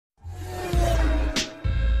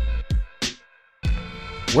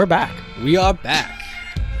We're back. We are back.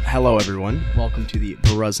 Hello, everyone. Welcome to the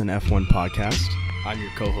BRZN F1 Podcast. I'm your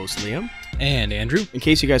co-host, Liam. And Andrew. In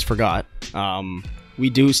case you guys forgot, we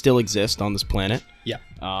do still exist on this planet. Yeah.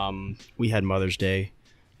 We had Mother's Day,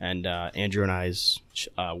 and Andrew and I's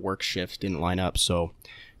work shift didn't line up, so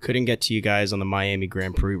couldn't get to you guys on the Miami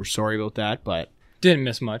Grand Prix. We're sorry about that, but... Didn't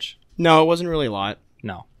miss much. No, it wasn't really a lot.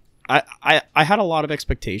 No. I had a lot of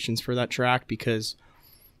expectations for that track because...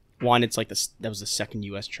 One, it's like that was the second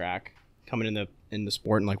U.S. track coming in the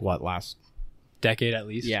sport in last decade at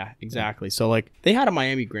least. Yeah, exactly. So like they had a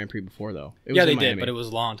Miami Grand Prix before though. They did, but it was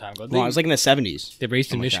a long time ago. It was like in the 70s. They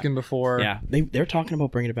raced in Michigan before. Yeah, they're talking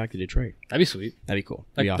about bringing it back to Detroit. That'd be sweet. That'd be cool.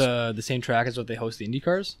 Like awesome. the same track as what they host the Indy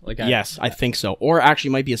cars. Yes, I think so. Or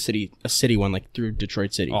actually, might be a city one like through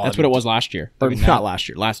Detroit City. That's what it was last year. Or not last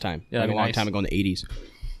year. Last time. Yeah, like a long time ago in the 80s.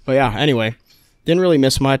 But yeah. Anyway. Didn't really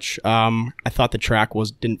miss much. I thought the track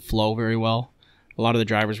didn't flow very well. A lot of the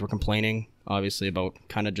drivers were complaining, obviously, about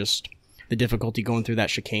kind of just the difficulty going through that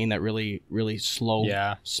chicane, that really, really slow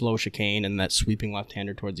chicane, and that sweeping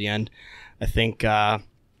left-hander towards the end. I think so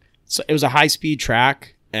it was a high-speed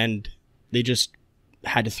track, and they just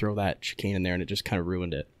had to throw that chicane in there, and it just kind of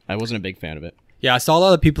ruined it. I wasn't a big fan of it. Yeah, I saw a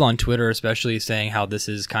lot of people on Twitter, especially saying how this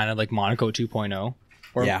is kind of like Monaco 2.0,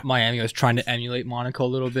 where Miami was trying to emulate Monaco a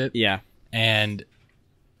little bit. Yeah. And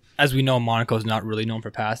as we know, Monaco is not really known for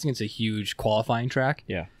passing. It's a huge qualifying track.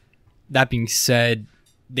 Yeah. That being said,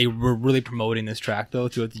 they were really promoting this track, though,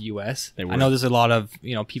 throughout the U.S. I know there's a lot of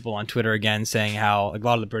people on Twitter, again, saying how, like a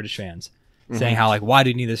lot of the British fans, saying how, like, why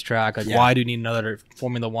do you need this track? Like, why do you need another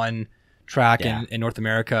Formula One track in North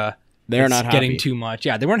America? They're not happy. Getting too much.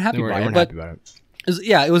 Yeah, they weren't happy about it.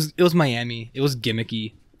 It was Miami. It was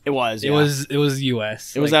gimmicky. It was. It was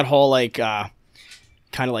U.S. It was that whole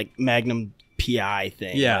kind of like Magnum PI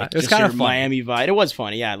thing. Yeah, it was kind of Miami vibe. It was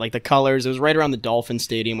funny. Yeah, like the colors. It was right around the Dolphin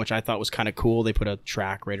Stadium, which I thought was kind of cool. They put a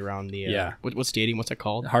track right around the what stadium? What's it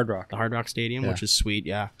called? Hard Rock. The Hard Rock Stadium, which is sweet.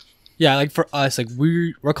 Yeah. Yeah, like for us, like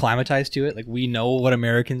we're acclimatized to it. Like we know what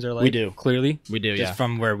Americans are like. We do. Clearly. We do, just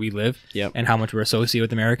from where we live. Yep. And how much we're associated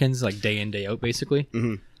with Americans, like day in, day out, basically.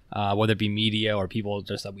 Mm-hmm. Whether it be media or people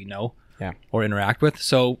just that we know or interact with.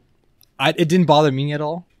 So it didn't bother me at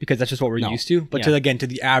all because that's just what we're used to. But to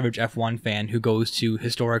the average F1 fan who goes to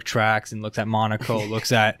historic tracks and looks at Monaco,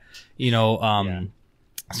 looks at, Silverstone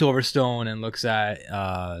and looks at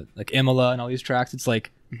like Imola and all these tracks, it's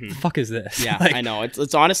like, the fuck is this? Yeah, like, I know.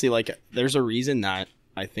 It's honestly like there's a reason that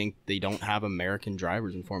I think they don't have American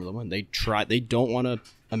drivers in Formula One. They don't want to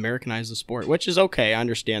Americanize the sport, which is okay. I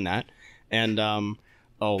understand that. And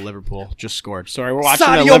Liverpool just scored. Sorry, we're watching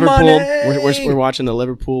the Liverpool. We're watching the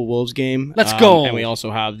Liverpool Wolves game. Let's go. And we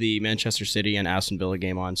also have the Manchester City and Aston Villa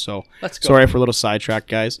game on. So let's go. Sorry for a little sidetrack,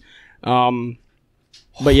 guys.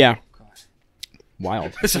 But yeah,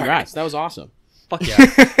 wild. Congrats. That was awesome. Fuck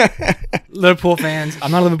yeah. Liverpool fans.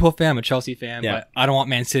 I'm not a Liverpool fan. I'm a Chelsea fan. But I don't want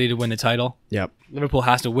Man City to win the title. Yep. Liverpool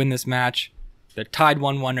has to win this match. They're tied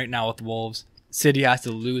 1-1 right now with the Wolves. City has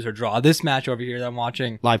to lose or draw this match over here that I'm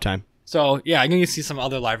watching. Live time. So, yeah, I'm going to see some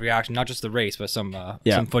other live reaction, not just the race, but some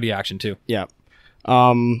footy action, too. Yeah.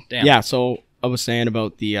 Yeah, so I was saying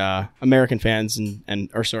about the American fans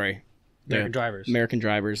American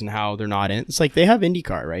drivers and how they're not in. It's like they have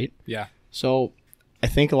IndyCar, right? Yeah. So I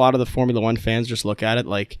think a lot of the Formula One fans just look at it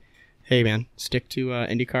like, hey, man, stick to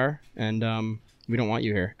IndyCar, and we don't want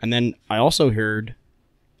you here. And then I also heard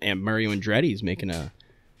Mario Andretti's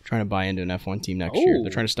trying to buy into an F1 team next year.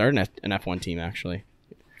 They're trying to start an F1 team, actually.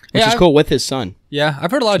 Which is cool with his son. Yeah,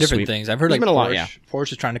 I've heard a lot of different things. I've heard like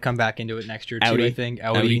Porsche is trying to come back into it next year too, I think.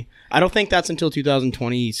 Audi. I don't think that's until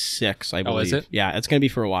 2026, I believe. Oh, is it? Yeah, it's going to be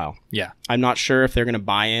for a while. Yeah. I'm not sure if they're going to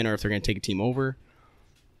buy in or if they're going to take a team over.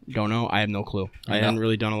 Don't know. I have no clue. I haven't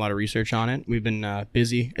really done a lot of research on it. We've been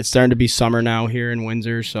busy. It's starting to be summer now here in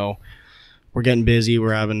Windsor, so we're getting busy.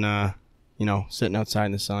 We're having, sitting outside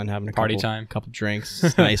in the sun, having a couple drinks.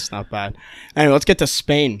 It's nice, not bad. Anyway, let's get to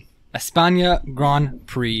Spain. España Grand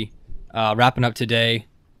Prix wrapping up today.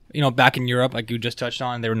 Back in Europe, like you just touched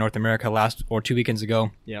on, they were in North America 2 weekends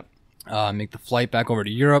ago. Yep. Make the flight back over to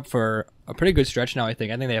Europe for a pretty good stretch now, I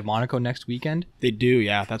think. I think they have Monaco next weekend. They do,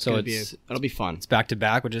 yeah. That'll be fun. It's back to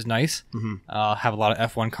back, which is nice. Mm-hmm. Have a lot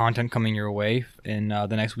of F1 content coming your way in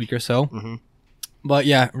the next week or so. Mm-hmm. But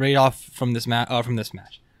yeah, right off from this match.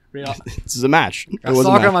 Right off. This is a match. Got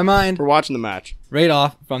soccer on my mind. We're watching the match. Right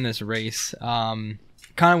off from this race.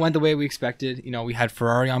 Kind of went the way we expected. We had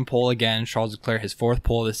Ferrari on pole again. Charles Leclerc, his 4th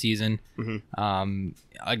pole of the season. Mm-hmm.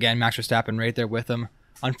 Again, Max Verstappen right there with him.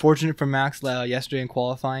 Unfortunate for Max yesterday in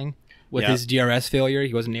qualifying with his DRS failure.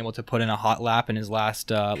 He wasn't able to put in a hot lap in his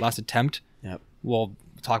last attempt. Yep. Well,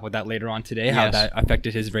 talk about that later on today, how that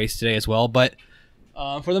affected his race today as well. But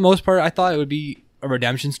for the most part, I thought it would be a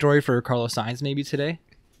redemption story for Carlos Sainz maybe today.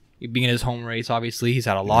 Being in his home race, obviously, he's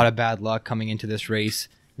had a lot of bad luck coming into this race.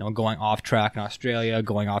 Going off track in Australia,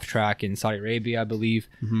 going off track in Saudi Arabia, I believe.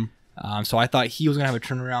 Mm-hmm. So I thought he was going to have a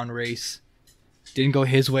turnaround race. Didn't go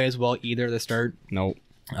his way as well either at the start. Nope.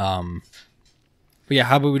 But yeah,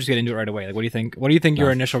 how about we just get into it right away? Like, what do you think? What do you think your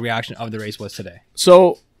initial reaction of the race was today?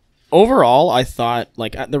 So overall, I thought,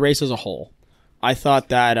 like, the race as a whole, I thought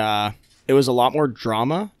that it was a lot more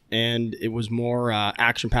drama and it was more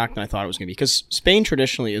action-packed than I thought it was going to be. Because Spain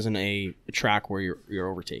traditionally isn't a track where you're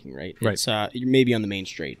overtaking, right? It's maybe on the main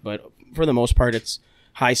straight, but for the most part, it's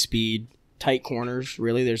high speed, tight corners.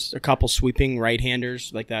 Really, there's a couple sweeping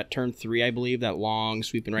right-handers, like that turn 3, I believe, that long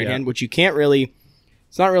sweeping right hand, which you can't really.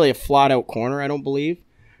 It's not really a flat-out corner, I don't believe.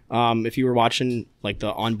 If you were watching like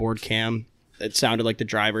the onboard cam, it sounded like the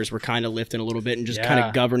drivers were kind of lifting a little bit and just kind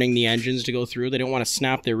of governing the engines to go through. They don't want to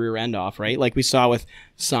snap their rear end off, right? Like we saw with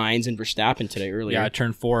Sainz and Verstappen today earlier. Yeah,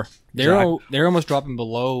 turn 4. They're almost dropping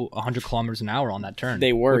below 100 kilometers an hour on that turn.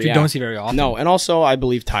 They were, which you don't see very often. No, and also I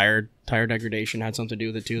believe tire degradation had something to do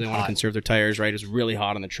with it too. They want to conserve their tires, right? It was really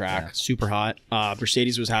hot on the track, super hot.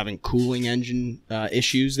 Mercedes was having cooling engine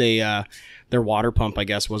issues. Their water pump, I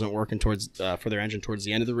guess, wasn't working towards for their engine towards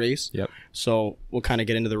the end of the race. Yep. So we'll kind of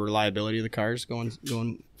get into the reliability of the cars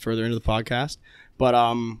going further into the podcast. But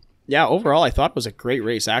overall, I thought it was a great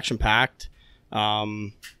race, action packed.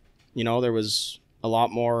 There was a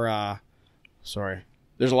lot more.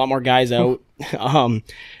 There's a lot more guys out,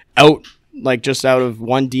 just out of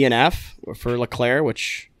one DNF for Leclerc,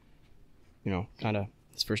 which, kind of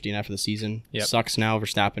his first DNF of the season. Yep. Sucks now.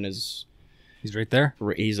 Verstappen is. He's right there.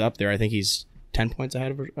 He's up there. I think he's 10 points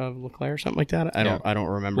ahead of Leclerc or something like that. I don't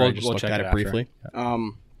remember. I just looked at it briefly. Yeah.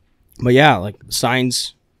 But yeah, like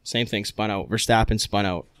Sainz, same thing, spun out. Verstappen spun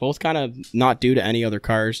out. Both kind of not due to any other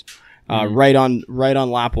cars. Right on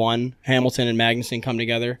lap 1, Hamilton and Magnussen come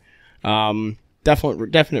together.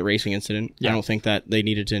 Definite racing incident. Yeah. I don't think that they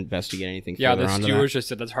needed to investigate anything further. Yeah, the stewards just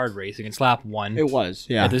said that's hard racing. It's lap 1. It was,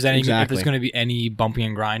 yeah. If there's going to be any bumping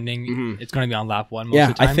and grinding, it's going to be on lap 1 most of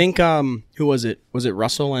the time. I think, who was it? Was it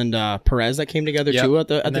Russell and Perez that came together too at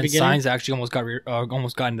the beginning? Sainz actually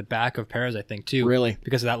almost got in the back of Perez, I think, too. Really?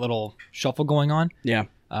 Because of that little shuffle going on. Yeah.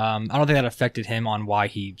 I don't think that affected him on why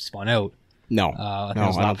he spun out. No. I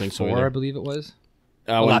don't think so either. I believe it was.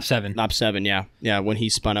 Lap 7. Lap 7, yeah. Yeah, when he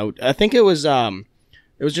spun out. I think it was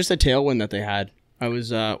just a tailwind that they had.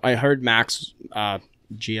 I heard Max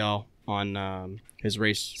GL on his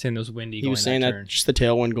race. Saying those windy. He was saying that just the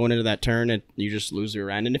tailwind going into that turn, you just lose your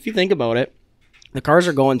end. And if you think about it, the cars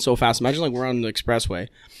are going so fast. Imagine like we're on the expressway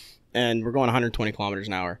and we're going 120 kilometers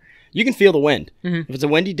an hour. You can feel the wind. Mm-hmm. If it's a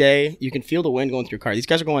windy day, you can feel the wind going through your car. These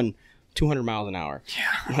guys are going 200 miles an hour.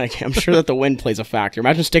 Yeah. Like, I'm sure that the wind plays a factor.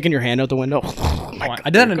 Imagine sticking your hand out the window. I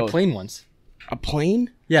did that in a plane once. A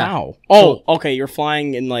plane? Yeah. Wow. Oh, okay. You're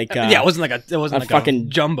flying in like it wasn't like fucking a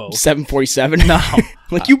jumbo 747. No.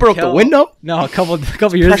 Like you broke the window? No, a couple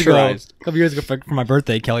years ago. For my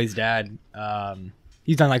birthday, Kelly's dad,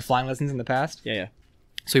 he's done like flying lessons in the past. Yeah.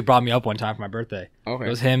 So he brought me up one time for my birthday. Okay. It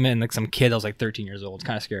was him and like some kid that was like 13 years old. It's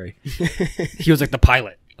kind of scary. He was like the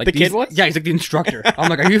pilot. Like the kid was? Yeah, he's like the instructor. I'm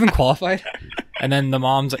like, are you even qualified? And then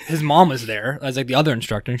his mom was there as like the other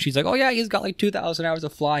instructor, and she's like, oh yeah, he's got like 2,000 hours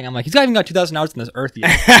of flying. I'm like, he's not even got 2,000 hours on this earth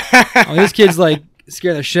yet. This kid's like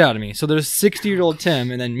scaring the shit out of me. So there's 60-year-old Tim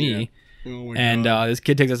and then me, and this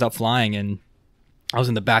kid takes us out flying, and I was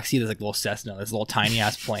in the back seat of this like little Cessna, this little tiny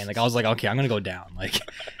ass plane. Like I was like, okay, I'm gonna go down. Like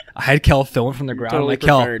I had Kel film from the ground. Totally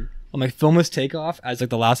Kel, I'm like, film this takeoff as like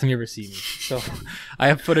the last time you ever see me. So I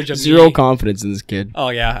have footage of zero confidence in this kid. Oh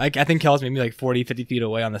yeah, I think Kel's maybe like 40, 50 feet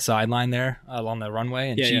away on the sideline there along the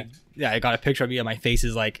runway, and I got a picture of me, and my face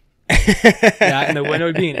is like, in the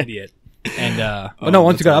window, being an idiot. And but no,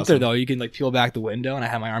 once we got up there though, you can like peel back the window, and I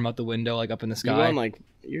had my arm out the window, like up in the sky.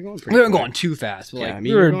 You're going pretty. We weren't going too fast. But, yeah, I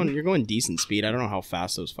mean, you're going decent speed. I don't know how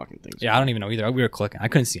fast those fucking things. Yeah, I don't even know either. We were clicking. I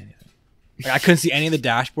couldn't see anything. Like, I couldn't see any of the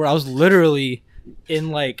dashboard. I was literally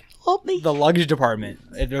in like the luggage department.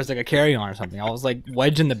 If there was like a carry-on or something, I was like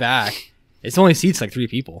wedged in the back. It's only seats like 3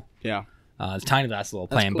 people. Yeah, it's tiny, last little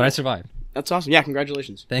plane, cool. But I survived. That's awesome. Yeah,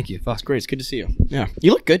 congratulations. Thank you. That's great. It's good to see you. Yeah,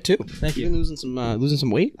 you look good too. Thank you. You've been losing some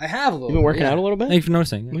weight. I have a little. You've been working out a little bit. Thank you for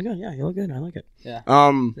noticing. Yeah. Oh my God, yeah, you look good. I like it. Yeah.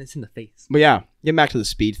 It's in the face. But yeah, getting back to the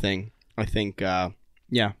speed thing, I think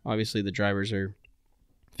obviously the drivers are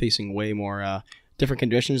facing way more different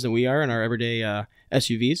conditions than we are in our everyday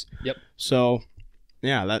SUVs. Yep. So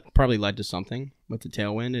yeah, that probably led to something with the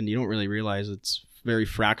tailwind, and you don't really realize it's very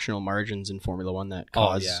fractional margins in Formula One that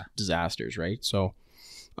cause disasters, right? So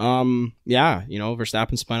Yeah,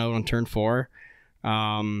 Verstappen spun out on turn 4.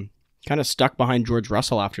 Kind of stuck behind George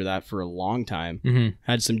Russell after that for a long time. Mm-hmm.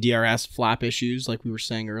 Had some DRS flap issues, like we were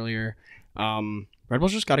saying earlier. Red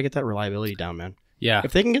Bull's just got to get that reliability down, man. Yeah.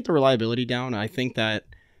 If they can get the reliability down, I think that,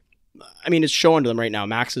 it's showing to them right now.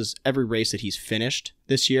 Max's every race that he's finished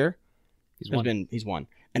this year, he's won.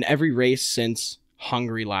 And every race since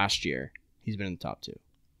Hungary last year, he's been in the top 2.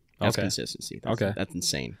 That's consistency. That's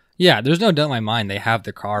insane. Yeah, there's no doubt in my mind they have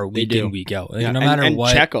the car week in, week out. Like, yeah. No matter and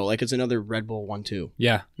what. Checo, it's another Red Bull 1-2.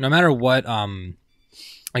 Yeah, no matter what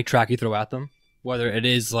track you throw at them, whether it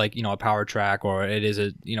is a power track or it is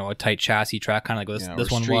a tight chassis track, kind of like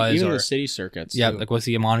this one was, even or the city circuits. Yeah, too. like we'll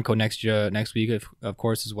see in Monaco next week, of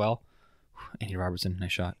course, as well. Andy Robertson,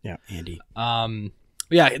 nice shot. Yeah, Andy.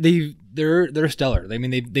 Yeah, they're stellar. I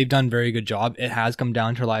mean, they've done a very good job. It has come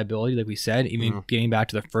down to reliability, like we said, even getting back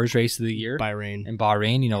to the first race of the year, Bahrain,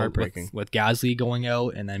 heartbreaking. With Gasly going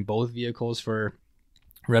out, and then both vehicles for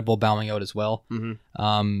Red Bull bowing out as well.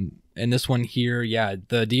 Mm-hmm. And this one here, yeah,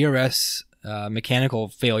 the DRS mechanical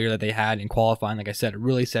failure that they had in qualifying, like I said, it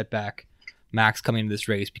really set back Max coming into this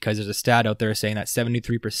race, because there's a stat out there saying that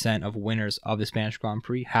 73% of winners of the Spanish Grand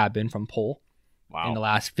Prix have been from pole. Wow. In the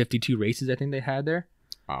last 52 races, I think they had there.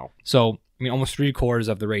 Wow. So, almost 3/4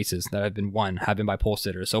 of the races that have been won have been by pole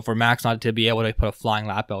sitters. So for Max not to be able to put a flying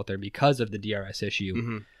lap out there because of the DRS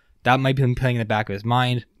issue, that might be him playing in the back of his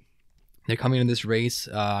mind. They're coming in this race.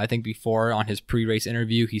 I think before, on his pre-race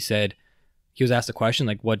interview, he was asked a question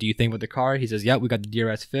like, "What do you think with the car?" He says, "Yeah, we got the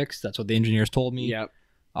DRS fixed. That's what the engineers told me." Yeah.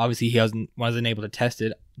 Obviously, he wasn't able to test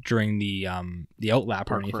it during the outlap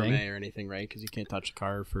or anything, right? Because you can't touch the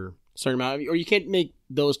car for a certain amount, or you can't make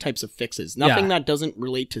those types of fixes. Nothing that doesn't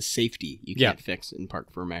relate to safety, you can't fix in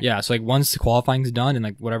Parc Fermé. Yeah, so once the qualifying's done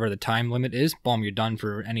and whatever the time limit is, boom, you're done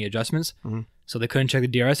for any adjustments. Mm-hmm. So they couldn't check the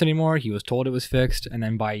DRS anymore. He was told it was fixed, and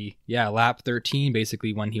then by lap 13,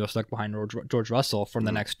 basically when he was stuck behind George Russell for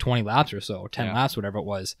the next 20 laps or so, 10 laps, whatever it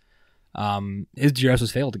was. His DRS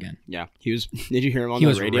was failed again. Yeah, he was. Did you hear him on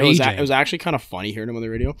the radio? It was actually kind of funny hearing him on the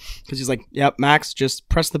radio, because he's like, "Yep, Max, just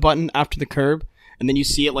press the button after the curb," and then you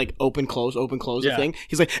see it open close the thing.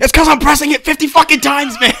 He's like, "It's because I'm pressing it 50 fucking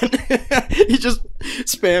times, man." He's just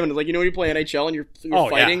spamming. It's like, when you play NHL and you're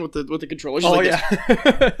fighting with the controllers.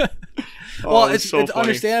 Well, it's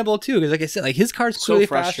understandable too, because like I said, his car's clearly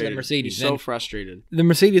faster than Mercedes. He's so frustrated. The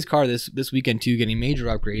Mercedes car this weekend too, getting major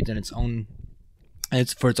upgrades and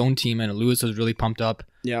it's for its own team, and Lewis was really pumped up.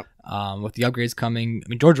 Yeah. With the upgrades coming,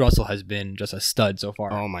 George Russell has been just a stud so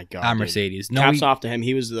far. Oh my god. At Mercedes. Caps off to him.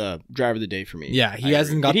 He was the driver of the day for me. Yeah, he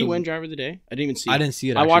hasn't got. Did he win driver of the day? I didn't even see it. I didn't see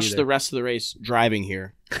it. I watched the rest of the race driving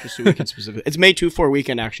here, just so we can specifically. It's May 2-4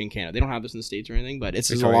 weekend actually in Canada. They don't have this in the States or anything, but it's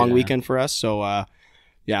a long weekend for us. So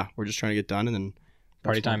we're just trying to get done, and then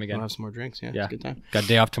party time again. We'll have some more drinks. Yeah, it's a good time. Got a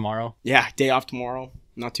day off tomorrow. Yeah, day off tomorrow.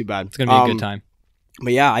 Not too bad. It's gonna be a good time.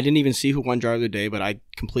 But yeah, I didn't even see who won driver of the day, but I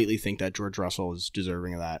completely think that George Russell is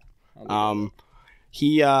deserving of that.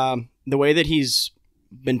 The way that he's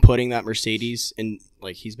been putting that Mercedes in,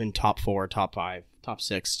 he's been top 4, top 5, top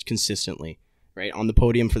 6 consistently, right? On the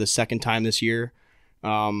podium for the second time this year.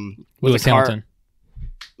 Lewis Hamilton.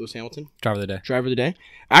 Lewis Hamilton? Driver of the day. Driver of the day.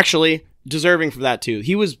 Actually, deserving for that too.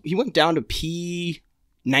 He went down to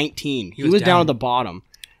P19. He was down at the bottom.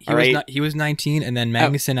 He was 19, and then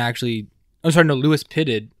Magnussen actually... Lewis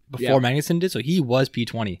pitted before Magnussen did, so he was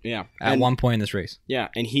P20 at one point in this race. Yeah,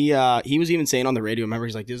 and he was even saying on the radio, remember,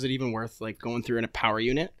 he's like, is it even worth going through in a power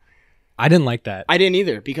unit? I didn't like that. I didn't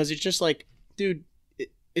either, because it's just dude,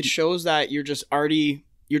 it shows that you're just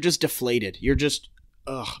deflated. You're just...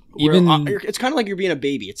 it's kind of like you're being a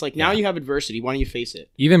baby. It's like, now you have adversity. Why don't you face it?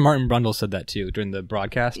 Even Martin Brundle said that too during the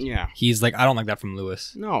broadcast. Yeah, he's like, I don't like that from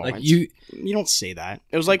Lewis. No, you don't say that.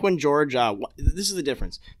 It was like when George. This is the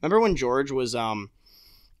difference. Remember when George was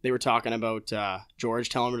they were talking about George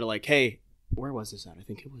telling him to hey, where was this at? I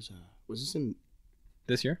think it was this in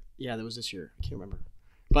this year? Yeah, that was this year. I can't remember,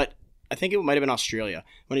 but I think it might have been Australia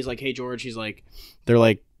when he's like, hey George, he's like, they're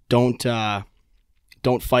like, don't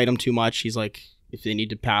fight him too much. He's like, if they need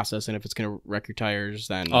to pass us and if it's going to wreck your tires,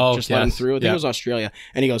 then just let them through. I think it was Australia.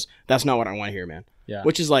 And he goes, that's not what I want to hear, man. Yeah.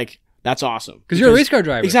 Which is that's awesome. Because you're a race car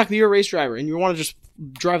driver. Exactly. You're a race driver. And you want to just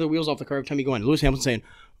drive the wheels off the car every time you go in. Lewis Hamilton saying,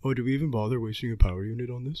 oh, do we even bother wasting a power unit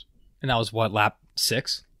on this? And that was what, lap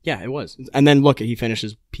 6? Yeah, it was. And then look, he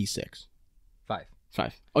finishes P6.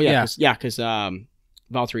 5. Oh, yeah. Because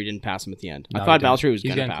Valtteri didn't pass him at the end. I thought Valtteri was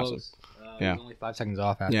going to pass him. He was only 5 seconds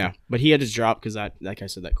off after. Yeah, but he had to drop because that, like I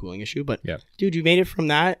said, that cooling issue. But yeah, dude, you made it from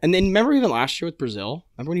that, and then remember even last year with Brazil.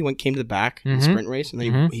 Remember when he came to the back in the sprint race, and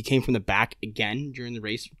then he came from the back again during the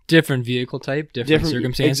race. Different vehicle type, different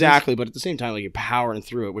circumstances. Exactly, but at the same time, like you're powering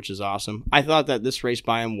through it, which is awesome. I thought that this race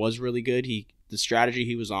by him was really good. The strategy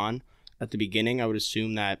he was on at the beginning, I would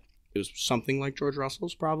assume that it was something like George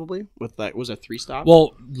Russell's probably with that. Was a 3-stop?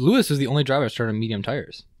 Well, Lewis was the only driver that started on medium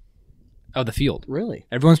tires of the field. Really?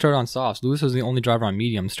 Everyone started on softs. Lewis was the only driver on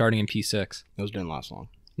medium starting in P6. Those didn't last long.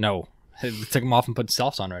 No. They took them off and put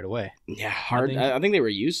softs on right away. Yeah, hard. I think they were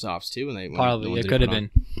used softs too when they probably it could have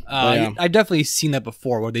been. I've definitely seen that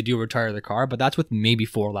before where they do retire the car, but that's with maybe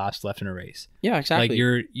 4 laps left in a race. Yeah, exactly.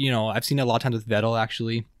 Like I've seen it a lot of times with Vettel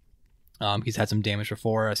actually. He's had some damage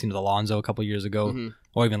before. I've seen it with Alonso a couple years ago,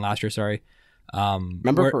 or even last year. Sorry.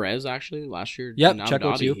 Remember Perez actually last year? Yep,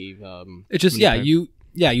 Checo too. It's just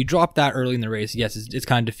you drop that early in the race. Yes, it's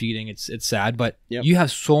kind of defeating. It's sad, but you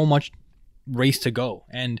have so much race to go,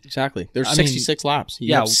 and exactly there's 66 laps.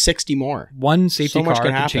 You have 60 more. One safety car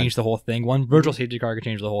could change the whole thing. One virtual safety car could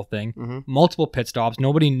change the whole thing. Multiple pit stops.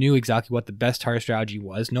 Nobody knew exactly what the best tire strategy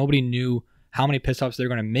was. Nobody knew how many pit stops they're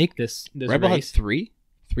going to make this Red Bull race. Had 3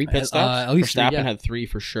 pit stops. At least Verstappen had 3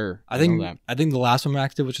 for sure. I think the last one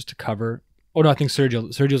Max did was just to cover. Oh no, I think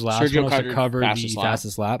Sergio's last one was to cover the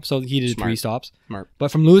fastest lap. So he did 3 stops. Smart. But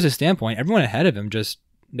from Lewis's standpoint, everyone ahead of him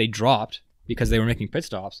they dropped because they were making pit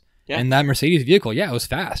stops. Yeah. And that Mercedes vehicle, it was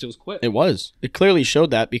fast. It was quick. It was. It clearly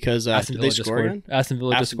showed that because Aston Villa just scored. Aston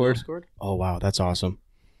Villa just scored. Oh wow, that's awesome.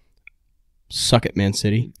 Suck it, Man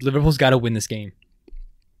City. Liverpool's got to win this game.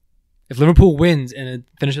 If Liverpool wins and it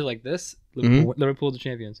finishes like this, Liverpool are the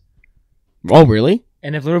champions. Oh, really?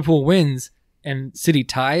 And if Liverpool wins and City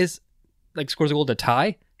ties, like scores a goal to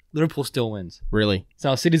tie, Liverpool still wins. Really?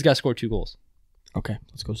 So City's got to score 2 goals. Okay,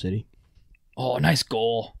 let's go City. Oh, nice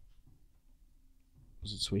goal.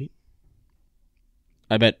 Was it sweet?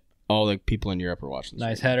 I bet all the people in Europe are watching this.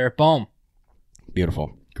 Nice header. Boom.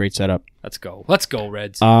 Beautiful. Great setup. Let's go. Let's go,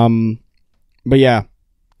 Reds. But yeah,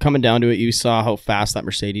 coming down to it, you saw how fast that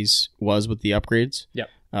Mercedes was with the upgrades.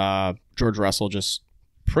 Yep. George Russell just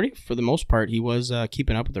for the most part, he was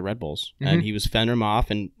keeping up with the Red Bulls. And he was fending them off.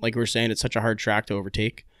 And like we were saying, it's such a hard track to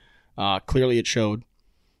overtake. Clearly it showed.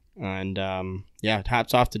 And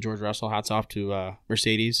hats off to George Russell. Hats off to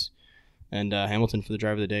Mercedes and Hamilton for the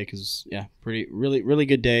driver of the day. Because, really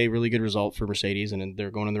good day. Really good result for Mercedes. And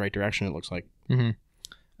they're going in the right direction, it looks like.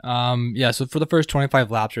 So for the first 25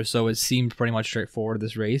 laps or so, it seemed pretty much straightforward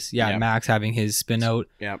this race. Max having his spin out.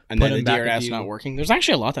 Yeah, and then the DRS not working. There's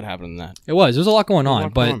actually a lot that happened in that. There's a lot going on,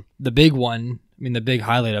 but the big one, the big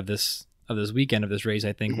highlight of this weekend of this race,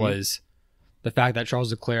 I think, was the fact that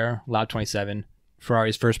Charles Leclerc, lap 27,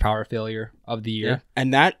 Ferrari's first power failure of the year. Yeah.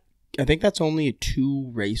 And that, I think that's only a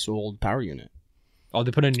 2-race-old power unit. Oh,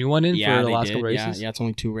 they put a new one in for the last couple races? Yeah, it's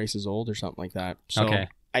only 2 races old or something like that. So okay.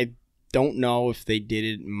 I don't know if they did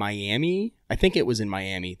it in Miami. I think it was in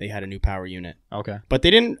Miami. They had a new power unit. Okay. But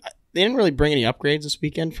they didn't really bring any upgrades this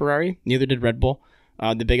weekend, Ferrari. Neither did Red Bull.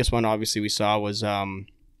 The biggest one, obviously, we saw was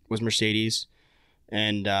Mercedes.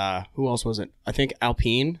 And who else was it? I think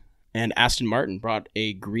Alpine and Aston Martin brought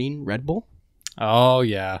a green Red Bull. Oh,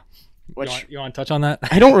 yeah. Which, you want to touch on that?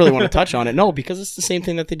 I don't really want to touch on it. No, because it's the same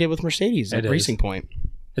thing that they did with Mercedes at Racing Point.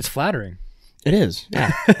 It's flattering. It is.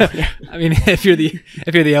 Yeah. I mean, if you're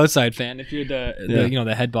the outside fan, if you're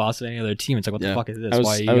the head boss of any other team, it's like, what the fuck is this?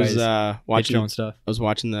 Why are you guys watching your own stuff? I was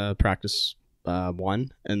watching the practice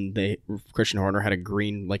one, and Christian Horner had a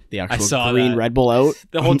green, like the actual green Red Bull out.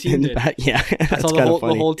 The whole team did. Yeah, I saw the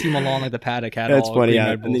whole team along like the paddock had that's all funny. Green Yeah,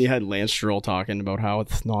 Red Bulls. And then you had Lance Stroll talking about how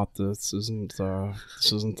it's not. This isn't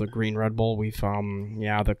the green Red Bull. We've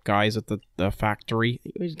the guys at the factory.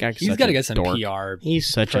 He's got to get some dork. PR. He's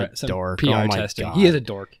such a dork. PR testing. God. He is a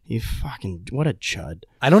dork. He fucking what a chud.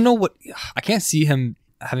 I don't know what. I can't see him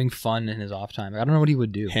having fun in his off time. I don't know what he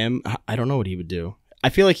would do. I don't know what he would do. I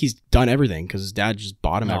feel like he's done everything because his dad just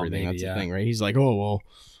bought him everything. That's the thing, right? He's like, oh, well,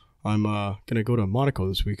 I'm going to go to Monaco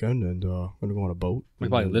this weekend and I'm going to go on a boat. He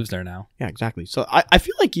probably lives there now. Yeah, exactly. So I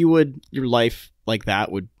feel like your life like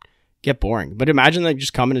that would get boring. But imagine that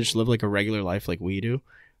just come in and just live like a regular life like we do.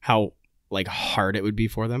 How like hard it would be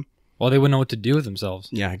for them. Well, they wouldn't know what to do with themselves.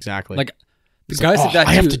 Yeah, exactly. Like the guys like that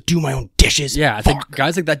I have to do my own dishes. Yeah, it's like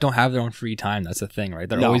guys like that don't have their own free time. That's the thing, right?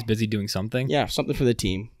 They're always busy doing something. Yeah, something for the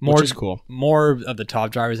team, which is cool. More of the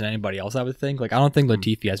top drivers than anybody else, I would think. Like, I don't think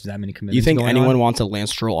Latifi has that many commitments. You think anyone wants a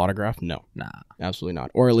Lance Stroll autograph? No. Nah. Absolutely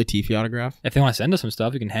not. Or a Latifi autograph? If they want to send us some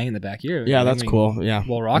stuff, you can hang in the back here. Yeah, that's cool. Yeah.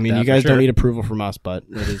 We'll rock that. You guys don't need approval from us, but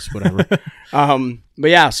it is whatever. But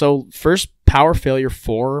yeah, so first power failure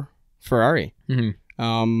for Ferrari.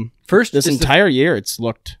 Mm-hmm. this entire year, it's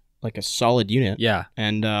looked like a solid unit. Yeah.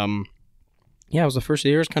 And it was the first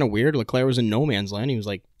year. It's kind of weird. Leclerc was in no man's land. He was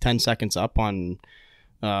like 10 seconds up on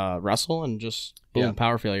Russell and just boom,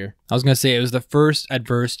 power failure. I was going to say it was the first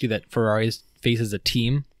adversity that Ferrari faced as a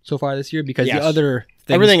team so far this year, because the other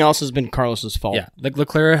things, everything else has been Carlos's fault. Yeah, like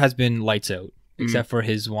Leclerc has been lights out, except for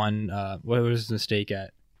his one. What was his mistake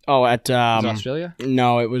at? Oh, at was it Australia?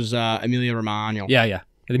 No, it was Emilia Romagna. Yeah.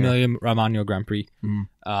 The Emilia Romagna Grand Prix.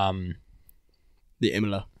 The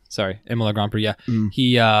Imola. Sorry, Imola Grand Prix.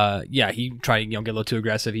 Yeah, he tried to get a little too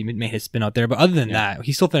aggressive. He made his spin out there, but other than that,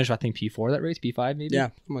 he still finished, I think, P4 that race, P5 maybe. Yeah,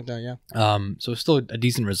 something like that. Yeah. So it's still a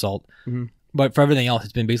decent result. But for everything else,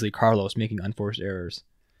 it's been basically Carlos making unforced errors.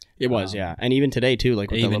 It was, and even today too,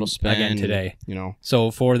 like with that little spin again today.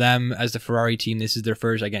 So for them as the Ferrari team, this is their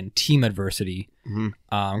first team adversity.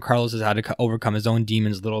 Carlos has had to overcome his own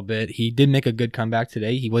demons a little bit. He did make a good comeback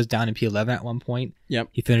today. He was down in P11 at one point. Yep.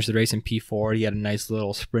 He finished the race in P4. He had a nice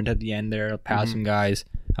little sprint at the end there, past some guys,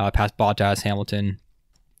 past Bottas, Hamilton,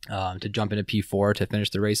 to jump into P4 to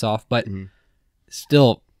finish the race off. But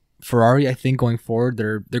still, Ferrari, I think going forward,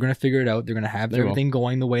 they're going to figure it out. They're going to have everything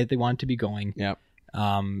going the way that they want it to be going. Yep.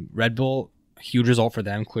 Red Bull, huge result for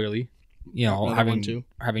them, clearly.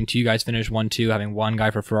 Having two guys finish 1-2, having one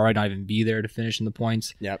guy for Ferrari not even be there to finish in the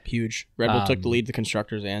points. Yep, huge. Red Bull took the lead, the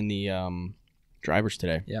constructors and the drivers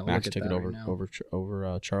today. Yeah, Max took it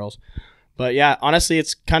over Charles. But yeah, honestly,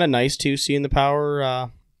 it's kind of nice too seeing the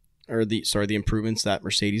power the improvements that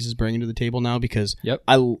Mercedes is bringing to the table now, because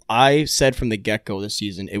I said from the get-go this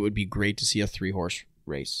season it would be great to see a 3-horse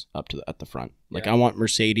race at the front. I want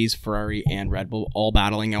Mercedes, Ferrari, and Red Bull all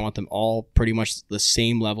battling. I want them all pretty much the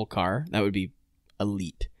same level car. That would be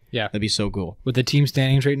elite. Yeah, that'd be so cool. With the team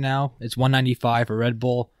standings right now, it's 195 for Red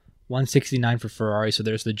Bull, 169 for Ferrari. So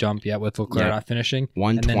there's the jump. With Leclerc not finishing.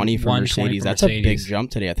 120 for Mercedes. That's a big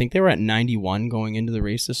jump today. I think they were at 91 going into the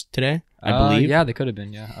races today. I believe. Yeah, they could have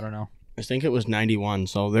been. Yeah, I don't know. I think it was 91.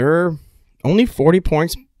 So they're only 40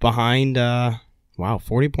 points behind.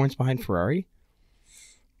 40 points behind Ferrari.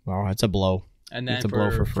 Wow, that's a blow. And then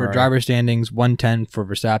for driver standings, 110 for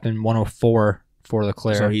Verstappen, 104 for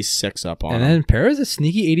Leclerc. So he's 6 up on him. And then Perez is a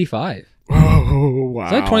sneaky 85. Oh, wow.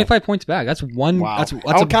 It's like 25 points back. That's one. Wow. That's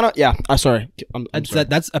kind of, yeah. Sorry. I'm sorry.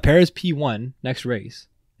 That's a Perez P1 next race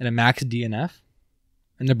and a Max DNF.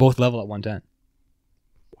 And they're both level at 110.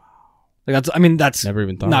 That's never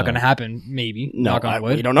even thought not going to happen. Maybe. No, knock on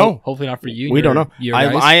wood. We don't know. Hopefully not for you. We don't know.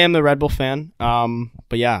 I am the Red Bull fan.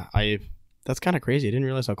 But yeah, that's kind of crazy. I didn't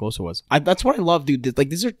realize how close it was. That's what I love, dude.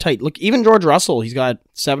 These are tight. Look, even George Russell, he's got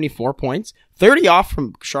 74 points, 30 off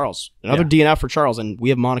from Charles. Another DNF for Charles, and we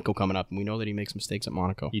have Monaco coming up, and we know that he makes mistakes at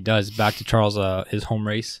Monaco. He does. Back to Charles, his home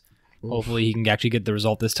race. Hopefully he can actually get the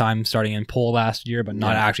result this time, starting in pole last year, but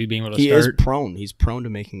not actually being able to start. He is prone. He's prone to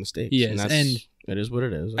making mistakes. He is. And it is what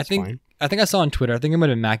it is. That's fine. I think I saw on Twitter, I think it might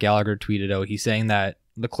have been Matt Gallagher tweeted out, he's saying that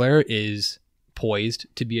Leclerc is poised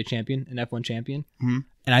to be a champion, an F1 champion. And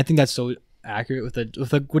I think that's so accurate with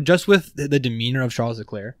the demeanor of Charles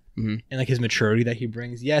Leclerc and his maturity that he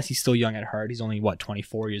brings. Yes, he's still young at heart. He's only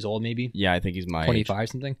 24 years old, maybe. Yeah, I think he's my 25 age.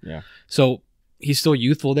 Something. Yeah. So he's still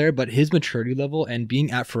youthful there, but his maturity level and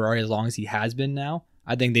being at Ferrari as long as he has been now,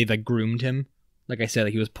 I think they've groomed him. Like I said,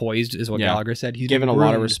 he was poised, is what Gallagher said. He's given a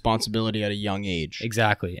lot of responsibility at a young age.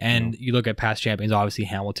 Exactly. And you look at past champions, obviously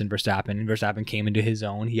Hamilton, Verstappen. Verstappen came into his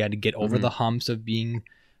own. He had to get over the humps of being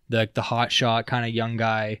the hot shot kind of young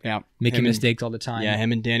guy, making mistakes all the time. Yeah,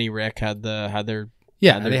 him and Danny Rick had their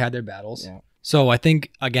they had their battles. Yeah. So I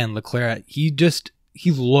think again, Leclerc, he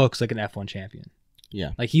looks like an F1 champion.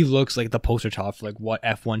 Yeah, he looks like the poster child for what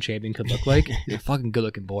F1 champion could look like. He's a fucking good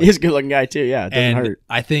looking boy. He's a good looking guy too. Yeah, it doesn't hurt.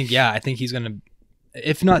 I think he's gonna,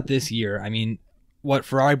 if not this year. I mean, what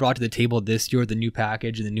Ferrari brought to the table this year, the new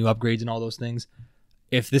package and the new upgrades and all those things.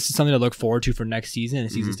 If this is something to look forward to for next season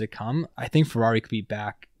and seasons to come, I think Ferrari could be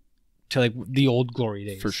back to the old glory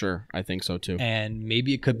days. For sure. I think so too. And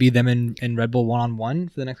maybe it could be them in Red Bull one-on-one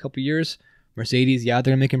for the next couple of years. Mercedes, they're going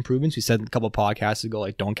to make improvements. We said a couple of podcasts ago,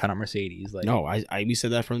 don't count out Mercedes. No, we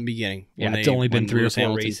said that from the beginning. It's only been 3 or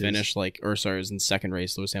 4 races. Finished it was in the second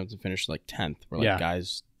race. Lewis Hamilton finished 10th. We're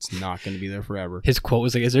guys, it's not going to be there forever. His quote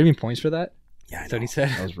was is there even points for that? Yeah, that's what he said.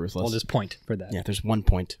 That was ruthless. Well, just point for that. Yeah, there's 1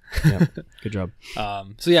 point. Yeah, good job.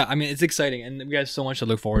 It's exciting, and we have so much to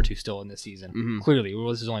look forward to still in this season. Clearly,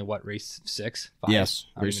 this is only race 6? 5? Yes,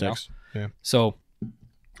 race 6. Yeah. So,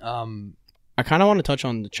 I kind of want to touch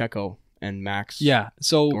on the Checo and Max.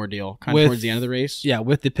 Ordeal towards the end of the race. Yeah,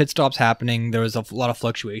 with the pit stops happening, there was a lot of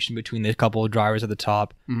fluctuation between the couple of drivers at the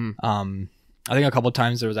top. I think a couple of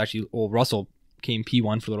times there was actually Russell came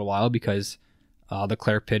P1 for a little while because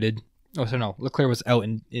Leclerc pitted Oh, so no. Leclerc was out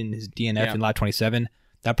in his DNF in lap 27.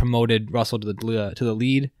 That promoted Russell to the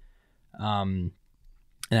lead. And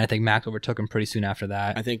I think Max overtook him pretty soon after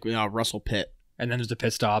that. I think Russell pit. And then there's the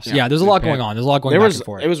pit stops. Yeah, there's a lot going on. There's a lot going back and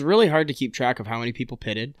forth. It was really hard to keep track of how many people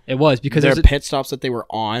pitted. It was because their pit stops that they were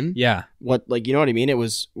on. Yeah. You know what I mean? It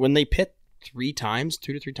was when they pit 2 to 3 times,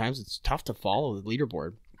 it's tough to follow the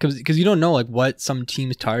leaderboard. Because you don't know like what some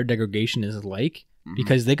team's tire degradation is like.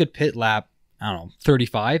 Because they could pit lap, I don't know,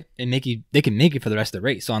 35 and they can make it for the rest of the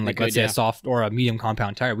race on let's say a soft or a medium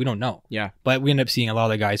compound tire. We don't know. Yeah. But we end up seeing a lot of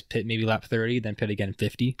the guys pit maybe lap 30, then pit again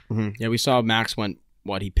 50. Yeah, we saw Max went.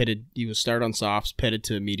 He was started on softs, pitted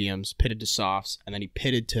to mediums, pitted to softs, and then he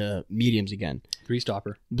pitted to mediums again.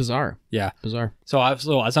 3-stopper. Bizarre. Yeah. Bizarre. So at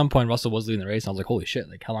some point, Russell was leading the race, and I was like, holy shit,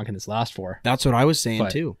 like, how long can this last for? That's what I was saying,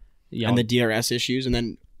 too. And the DRS issues, and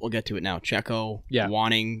then we'll get to it now. Checo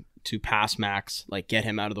wanting to pass Max, like, get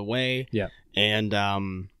him out of the way. Yeah. And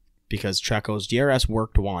because Checo's DRS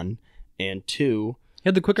worked, 1, and 2... He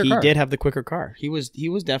had the quicker car. He did have the quicker car. He was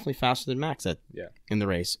definitely faster than Max in the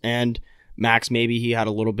race. And... Max, maybe he had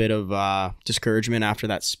a little bit of discouragement after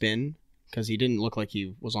that spin because he didn't look like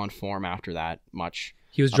he was on form after that much.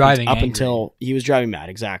 He was driving until he was driving mad,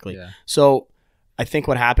 exactly. Yeah. So I think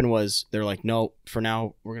what happened was they're like, no, for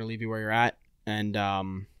now we're gonna leave you where you're at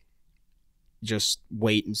and just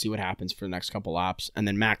wait and see what happens for the next couple laps. And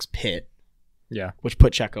then Max pit, which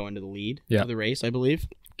put Checo into the lead of the race, I believe.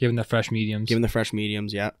 Given the fresh mediums,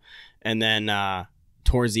 yeah. And then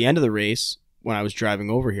towards the end of the race. When I was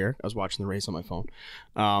driving over here, I was watching the race on my phone.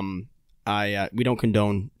 We don't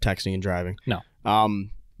condone texting and driving. No.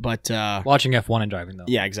 But watching F1 and driving though.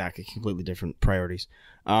 Yeah, exactly. Completely different priorities.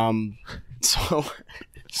 So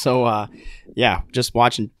just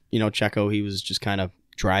watching, Checo, he was just kind of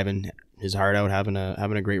driving his heart out, having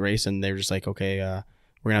a great race, and they were just like, okay,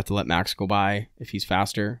 we're gonna have to let Max go by if he's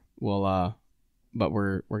faster. But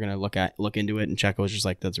we're gonna look into it, and Checo was just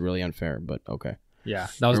like, that's really unfair, but okay. Yeah,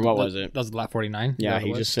 that was what was it? That was lap 49. Yeah,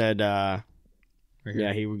 he just said,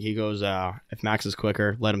 he goes, if Max is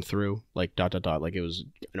quicker, let him through, like ... Like it was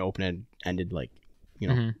an open-ended, like,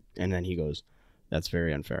 and then he goes, that's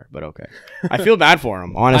very unfair, but okay. I feel bad for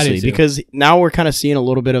him, honestly, because now we're kind of seeing a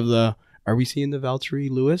little bit of are we seeing the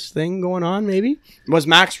Valtteri Lewis thing going on? Maybe was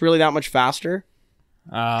Max really that much faster?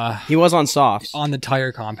 He was on softs. On the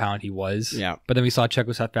tire compound, he was. Yeah. But then we saw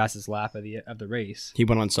Checo's fastest lap of the race. He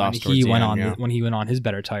went on softs. When he went on his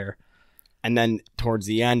better tire. And then towards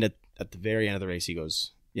the end, at the very end of the race, he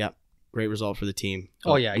goes, "Yep, great result for the team."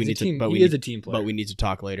 Oh yeah, he is a team player. But we need to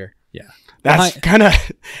talk later. Yeah. That's kind of,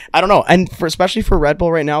 I don't know. And especially for Red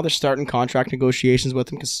Bull right now, they're starting contract negotiations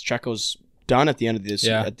with him because Checo's done at the end of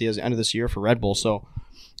this year for Red Bull. So,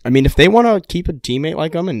 I mean, if they want to keep a teammate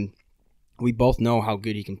like him and we both know how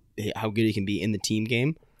good he can be in the team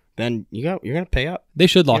game, then you're gonna pay up. They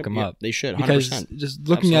should lock him up. They should 100%. Because just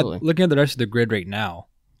looking at the rest of the grid right now.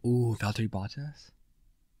 Ooh, Valtteri Bottas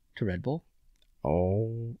to Red Bull.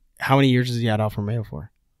 Oh, how many years has he had Alfa Romeo for?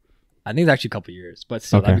 I think it's actually a couple years, but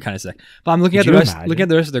still that'd be kind of sick. But I'm looking at the rest. Looking at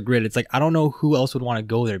the rest of the grid, it's like I don't know who else would want to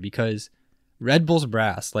go there because Red Bull's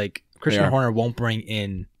brass. Like Christian Horner won't bring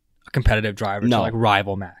in a competitive driver to like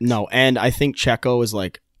rival Max. No, and I think Checo is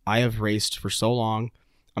like, I have raced for so long.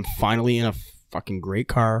 I'm finally in a fucking great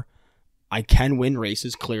car. I can win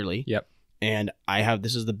races, clearly. Yep. And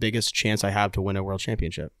this is the biggest chance I have to win a world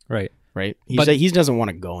championship. Right. He doesn't want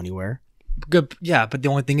to go anywhere. Good. Yeah, but the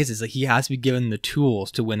only thing is like he has to be given the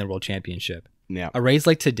tools to win the world championship. Yeah. A race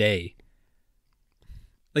like today.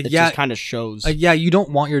 Like it just kind of shows. You don't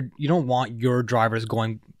want your drivers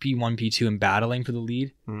going P1, P2 and battling for the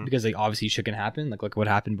lead because like obviously shit can happen. Like look what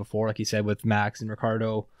happened before, like you said with Max and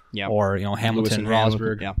Ricardo, or Hamilton,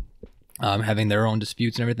 Rosberg, having their own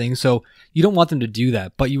disputes and everything. So you don't want them to do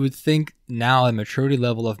that. But you would think now the maturity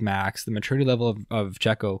level of Max, the maturity level of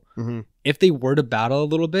Checo, if they were to battle a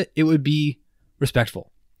little bit, it would be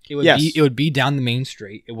respectful. It would be down the main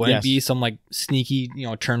straight. It wouldn't be some like sneaky,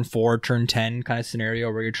 turn 4, turn 10 kind of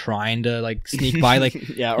scenario where you're trying to like sneak by, like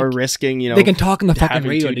or risking. They can talk on the fucking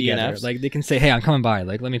radio together. Like they can say, "Hey, I'm coming by.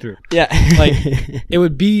 Like let me through." Yeah, like it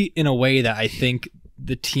would be in a way that I think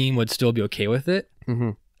the team would still be okay with it.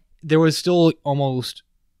 There was still almost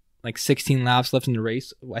like 16 laps left in the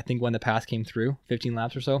race. I think when the pass came through, 15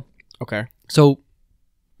 laps or so. Okay, so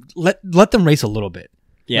let them race a little bit.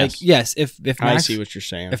 Yes. Like, yes, if Max, I see what you're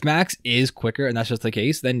saying. If Max is quicker and that's just the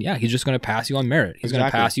case, then yeah, he's just going to pass you on merit. He's going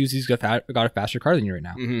to pass you. He's got a faster car than you right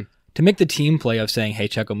now. To make the team play of saying, "Hey,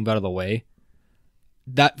 Checo, move out of the way,"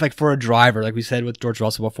 that like for a driver, like we said with George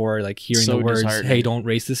Russell before, like hearing the words, "Hey, don't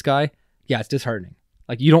race this guy." Yeah, it's disheartening.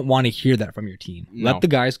 Like you don't want to hear that from your team. No. Let the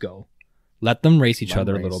guys go. Let them race each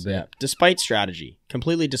other a little bit. Yeah. Despite strategy.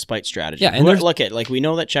 Completely despite strategy. Yeah, and look at, like, we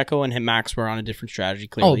know that Checo and Max were on a different strategy,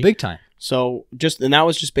 clearly. Oh, big time. So, and that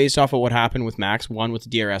was just based off of what happened with Max. One, with the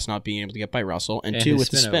DRS not being able to get by Russell, and two, with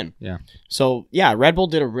the spin. Yeah. So, yeah, Red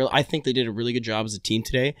Bull I think they did a really good job as a team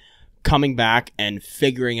today, coming back and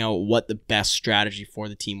figuring out what the best strategy for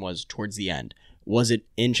the team was towards the end. Was it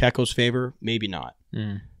in Checo's favor? Maybe not.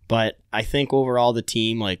 But I think overall the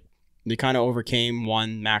team, like, they kind of overcame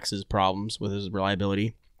Max's problems with his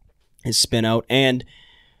reliability, his spin out, and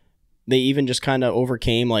they even just kind of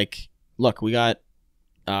overcame, like, look, we got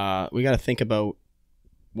to think about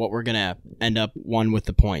what we're gonna end up with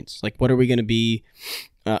the points. Like, what are we gonna be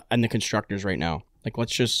in the constructors right now? Like,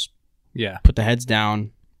 let's just put the heads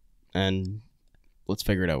down and let's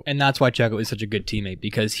figure it out. And that's why Checo is such a good teammate,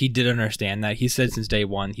 because he did understand that. He said since day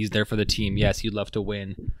one, he's there for the team. Yes, he'd love to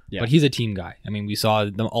win, but he's a team guy. I mean, we saw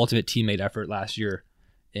the ultimate teammate effort last year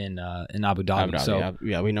in Abu Dhabi. So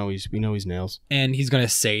we know he's nails. And he's gonna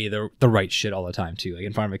say the right shit all the time too. Like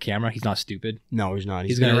in front of a camera, he's not stupid. No, he's not.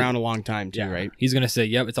 He's been around a long time too, right? He's gonna say,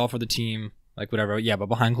 "Yep, it's all for the team." Like whatever. Yeah, but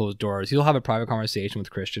behind closed doors, he'll have a private conversation with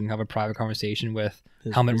Christian. Have a private conversation with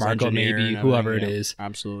Helmut Marko, maybe whoever it is.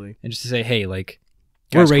 Absolutely. And just to say, hey, like.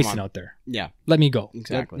 We're racing out there. Yeah. Let me go.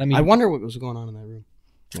 Exactly. I wonder what was going on in that room.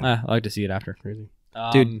 Yeah. I like to see it after. Crazy.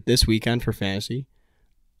 Dude, this weekend for fantasy,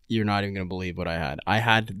 you're not even going to believe what I had. I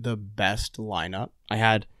had the best lineup. I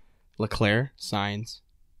had Leclerc, Sainz,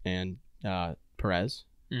 and Perez.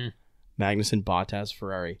 Magnussen, Bottas,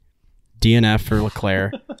 Ferrari. DNF for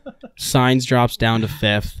Leclerc. Sainz drops down to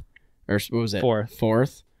 5th. Or what was it?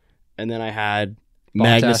 4th. And then I had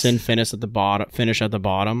Magnussen finish at the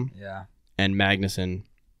bottom. Yeah. And Magnussen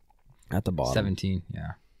at the bottom. 17,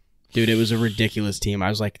 yeah. Dude, it was a ridiculous team. I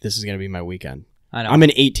was like, this is going to be my weekend. I know. I'm in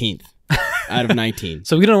 18th out of 19.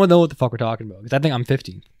 So we don't know what the fuck we're talking about, because I think I'm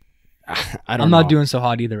 15th. I'm not doing so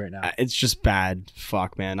hot either right now. It's just bad.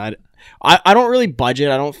 Fuck, man. I don't really budget,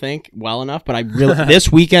 I don't think, well enough, but I really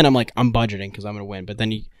this weekend, I'm like, I'm budgeting because I'm going to win. But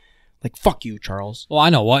then like, fuck you, Charles. Well, I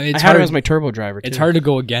know. Well, I had him as my turbo driver, too. It's hard to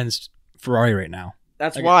go against Ferrari right now.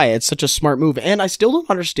 That's why it's such a smart move. And I still don't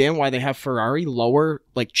understand why they have Ferrari lower,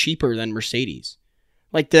 like cheaper than Mercedes.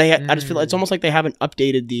 Like I just feel it's almost like they haven't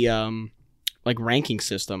updated the like ranking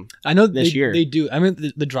system. I know this year they do. I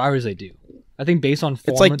mean the drivers they do. I think based on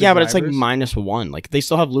form it's like of the drivers, but it's like -1. Like they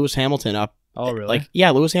still have Lewis Hamilton up. Oh really? Like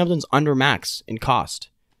Lewis Hamilton's under Max in cost.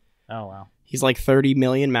 Oh wow. He's like 30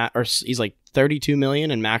 million, or he's like 32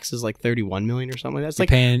 million, and Max is like 31 million or something like that. It's you're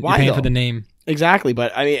paying for the name. Exactly,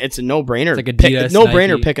 but I mean, it's a no-brainer. It's like Adidas,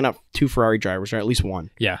 no-brainer picking up 2 Ferrari drivers, or at least one.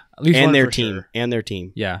 Yeah, at least and one their for team, sure. And their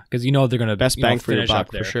team. Yeah, because you know they're gonna best bang for your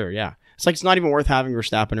buck for sure. Yeah, it's like it's not even worth having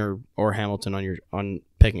Verstappen or Hamilton on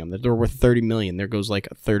picking them. They're worth 30 million. There goes like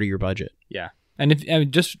a third of your budget. Yeah, and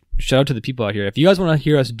just shout out to the people out here. If you guys want to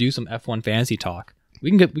hear us do some F1 fantasy talk,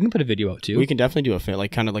 we can put a video out too. We can definitely do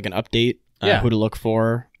kind of like an update. Who to look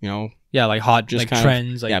for, Yeah, like hot, just like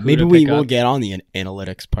trends. Like maybe we will get on the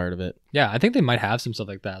analytics part of it. Yeah, I think they might have some stuff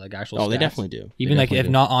like that, like actual stats. They definitely do. Even like if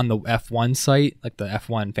not on the F1 site, like the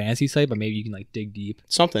F1 fantasy site, but maybe you can like dig deep.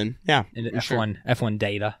 Something, yeah. Into F1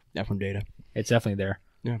 data. F1 data. It's definitely there.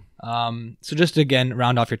 Yeah. So just to, again,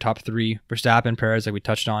 round off your top 3, Verstappen, Perez, like we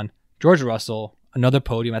touched on. George Russell, another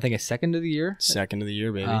podium. I think a second of the year. Second of the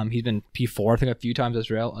year, baby. He's been P4, I think, a few times as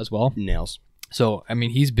well. Nails. So I mean,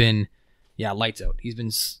 he's been. Yeah, lights out. He's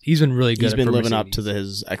been really good. He's been living up to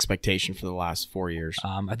his expectation for the last 4 years.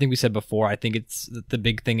 I think we said before. I think it's the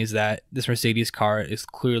big thing is that this Mercedes car is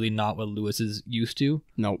clearly not what Lewis is used to.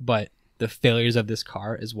 No, but the failures of this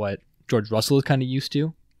car is what George Russell is kind of used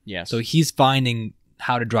to. Yeah. So he's finding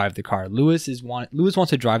how to drive the car. Lewis wants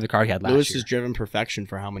to drive the car he had last year. Lewis has driven perfection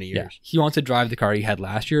for how many years? Yeah. He wants to drive the car he had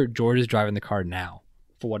last year. George is driving the car now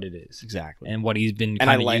for what it is. Exactly. And what he's been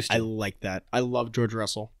kind of used to. I like that. I love George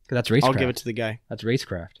Russell. That's racecraft. I'll give it to the guy. That's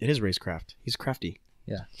racecraft. It is racecraft. He's crafty.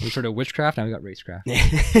 Yeah. We heard of witchcraft, now we got racecraft.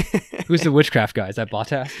 Who's the witchcraft guy? Is that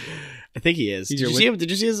Bottas? I think he is. Did you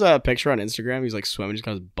see his picture on Instagram? He's like swimming, just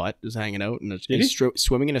got his butt just hanging out, and he's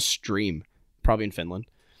swimming in a stream, probably in Finland.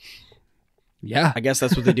 Yeah. I guess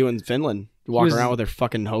that's what they do in Finland. Walk around with their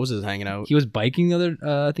fucking hoses hanging out. He was biking the other,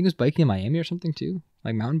 I think he was biking in Miami or something too.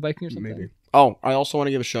 Like mountain biking or something. Maybe. Oh, I also want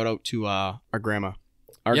to give a shout out to our grandma.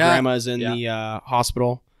 Our grandma is in the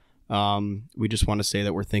hospital. We just want to say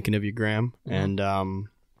that we're thinking of you, Graham, and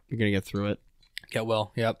you're gonna get through it. Get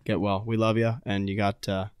well. Yep. Get well. We love you, and you got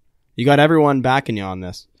everyone backing you on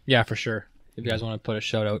this. Yeah, for sure. If you guys want to put a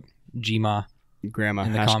shout out, Gma, Grandma,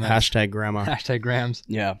 in the comments. hashtag Grandma, hashtag Grams.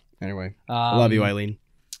 Yeah. Anyway, I love you, Eileen.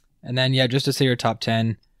 And then just to say your top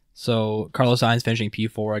 10. So Carlos Sainz finishing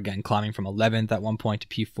P4 again, climbing from 11th at one point to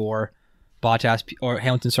P4.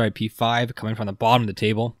 Hamilton, P5, coming from the bottom of the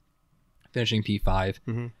table, finishing P5.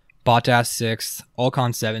 Mm-hmm. Bottas 6th,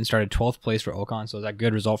 Ocon 7th, started 12th place for Ocon, so it was a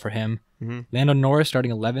good result for him. Mm-hmm. Lando Norris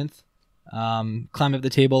starting 11th, climbed up the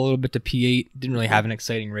table a little bit to P8, didn't really have an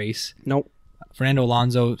exciting race. Nope. Fernando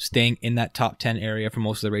Alonso staying in that top 10 area for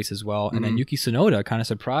most of the race as well. And then Yuki Tsunoda, kind of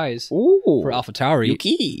surprise for AlphaTauri.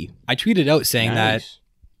 Yuki. I tweeted out saying that,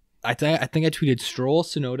 I think I tweeted Stroll,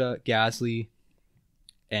 Tsunoda, Gasly,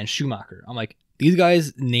 and Schumacher. I'm like, these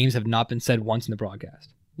guys' names have not been said once in the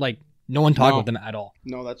broadcast. Like, no one talked about them at all.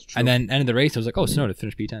 No, that's true. And then end of the race, I was like, oh, Tsunoda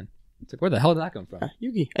finished P10. It's like, where the hell did that come from?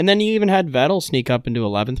 Yuki. And then you even had Vettel sneak up into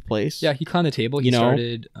 11th place. Yeah, he climbed the table. He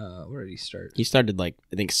started, where did he start? He started, I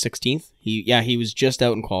think 16th. He was just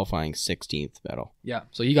out in qualifying 16th, Vettel. Yeah,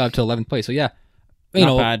 so he got up to 11th place. So, yeah.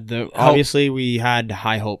 Not bad. Obviously, we had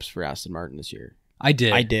high hopes for Aston Martin this year. I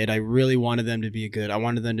did. I really wanted them to be good. I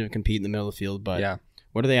wanted them to compete in the middle of the field, but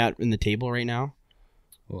what are they at in the table right now?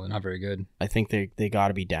 Well, not very good. I think they got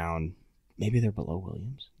to be down. Maybe they're below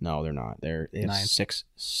Williams. No, they're not. They have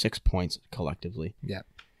 6 points collectively. Yeah. Wow.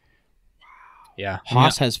 Yeah.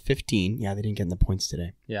 Haas has 15. Yeah, they didn't get in the points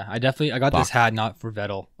today. Yeah, I got this hat not for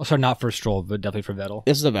Vettel. Oh, sorry, not for Stroll, but definitely for Vettel.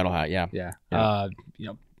 This is a Vettel hat. Yeah. Yeah.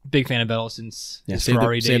 Big fan of Vettel since his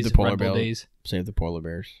Ferrari days, Red Bull days. Save the polar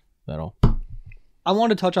bears, Vettel. I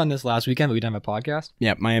wanted to touch on this last weekend, but we didn't have a podcast.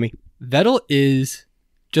 Yeah, Miami. Vettel is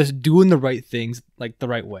just doing the right things, the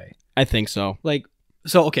right way. I think so.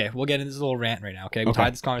 So, okay, we'll get into this little rant right now, okay? We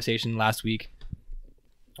had this conversation last week,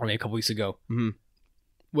 or maybe a couple weeks ago,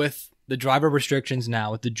 with the driver restrictions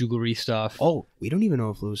now, with the jewelry stuff. Oh, we don't even know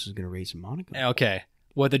if Lewis is going to race in Monaco. Okay.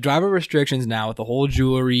 With the driver restrictions now, with the whole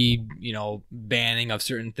jewelry, banning of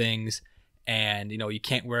certain things, and, you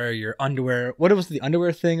can't wear your underwear. What was the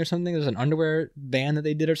underwear thing or something? There's an underwear ban that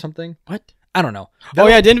they did or something? What? I don't know.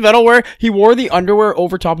 Didn't Vettel he wore the underwear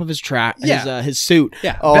over top of his his suit.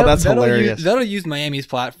 Yeah. Oh, that's hilarious. Vettel used Miami's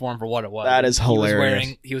platform for what it was. That is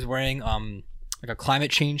hilarious. He was wearing a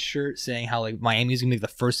climate change shirt saying how Miami's going to be the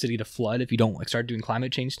first city to flood if you don't start doing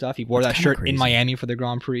climate change stuff. He wore that shirt in Miami for the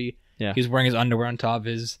Grand Prix. Yeah. He was wearing his underwear on top of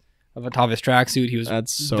his tracksuit. He was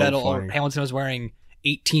That's so funny. Hamilton was wearing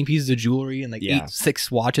 18 pieces of jewelry and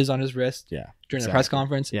 6 watches on his wrist during the press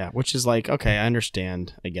conference. Yeah, which is okay, I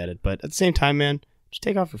understand. I get it. But at the same time, man, just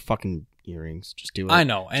take off your fucking earrings. Just do it. I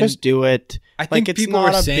know. Just do it. I think it's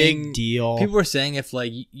not a big deal. People were saying if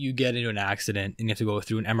you get into an accident and you have to go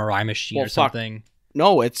through an MRI machine or something.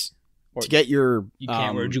 No, it's to get your... You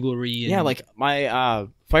can't wear jewelry. My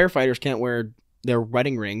firefighters can't wear their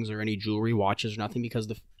wedding rings or any jewelry, watches, or nothing because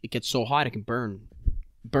it gets so hot it can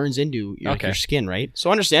burns into your skin, right?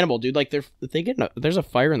 So understandable, dude. There's a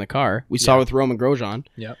fire in the car. We saw with Roman Grosjean.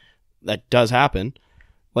 Yep. That does happen.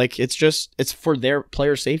 It's for their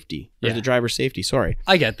player safety or the driver's safety. Sorry.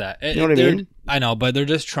 I get that. You know what I mean? I know, but they're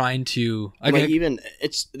just trying to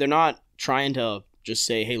they're not trying to just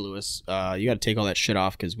say, hey, Lewis, you got to take all that shit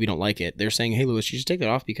off because we don't like it. They're saying, hey, Lewis, you should take that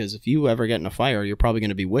off because if you ever get in a fire, you're probably going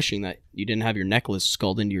to be wishing that you didn't have your necklace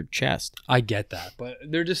skulled into your chest. I get that, but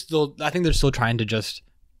they're just still. I think they're still trying to just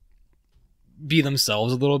be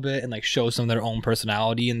themselves a little bit and show some of their own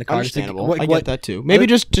personality in the car. Understandable. I get that too. Maybe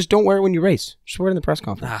just don't wear it when you race. Just wear it in the press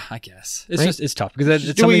conference. I guess it's tough because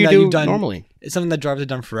it's something that you've done normally. It's something that drivers have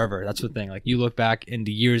done forever. That's the thing. You look back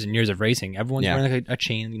into years and years of racing, everyone's wearing a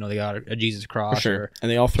chain. They got a Jesus cross, for sure,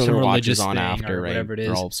 and they all throw their watches on after, right? Whatever it is.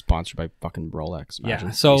 They're all sponsored by fucking Rolex. Imagine.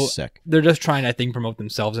 Yeah, so they're just trying to, I think, promote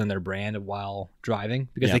themselves and their brand while driving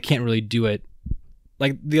because they can't really do it.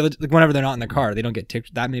 Whenever they're not in the car, they don't get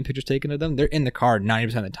that many pictures taken of them. They're in the car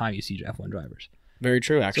 90% of the time. You see F1 drivers. Very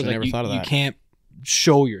true. Actually, I never thought of that. You can't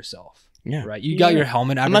show yourself. Yeah. Right. You got your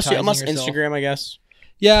helmet advertising unless yourself. Instagram, I guess.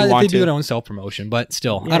 Yeah, they do their own self promotion, but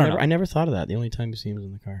still, I don't know. I never thought of that. The only time you see him was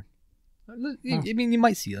in the car. I mean, you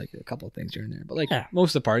might see a couple of things here and there, but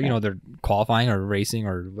most of the part, they're qualifying or racing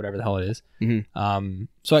or whatever the hell it is. Mm-hmm.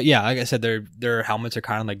 So yeah, like I said, their helmets are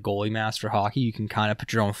kind of like goalie masks for hockey. You can kind of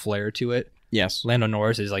put your own flair to it. Yes. Lando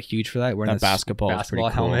Norris is huge for that. Wearing that basketball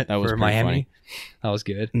helmet that was for Miami. Funny. That was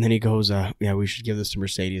good. And then he goes, we should give this to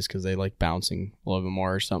Mercedes because they like bouncing a little bit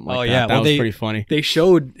more or something like that. Yeah. That was pretty funny. They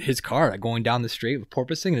showed his car going down the straight with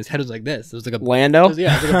porpoising and his head was like this. It was like a Lando? It was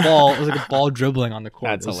like a ball. It was like a ball dribbling on the court.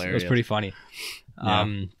 That's hilarious. It was pretty funny.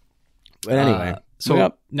 Yeah. But anyway,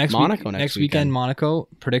 so next weekend, Monaco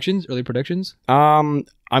early predictions. I'm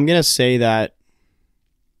gonna say that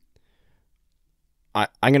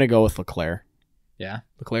I'm gonna go with Leclerc. Yeah,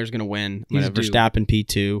 Leclerc's gonna win. I'm gonna Verstappen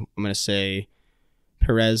P2. I'm gonna say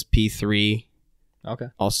Perez P3. Okay.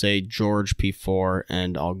 I'll say George P4,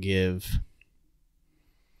 and I'll give.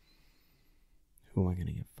 Who am I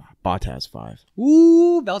gonna give 5? Bottas 5.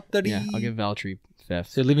 Ooh, Valtteri. Yeah, I'll give Valtteri 5th.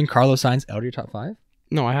 So you're leaving Carlos Sainz out of your top 5?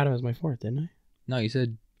 No, I had him as my 4th, didn't I? No, you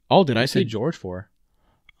said. Oh, did I say say George 4?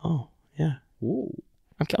 Oh, yeah. Ooh.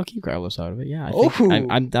 I'll keep Carlos out of it. Yeah, I think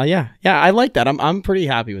yeah, I like that. I'm pretty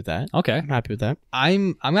happy with that. Okay, I'm happy with that.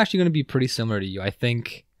 I'm actually going to be pretty similar to you. I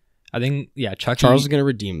think, yeah, Chucky. Charles is going to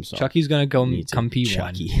redeem himself. Chucky's going to come P1.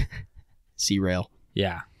 Chucky. C-Rail.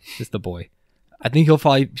 Yeah, just the boy. I think he'll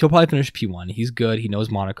probably finish P1. He's good. He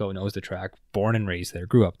knows Monaco, knows the track. Born and raised there,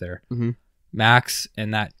 grew up there. Mm-hmm. Max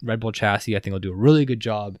and that Red Bull chassis, I think, will do a really good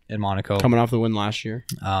job in Monaco. Coming off the win last year.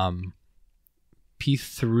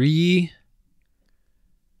 P3.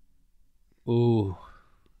 Ooh.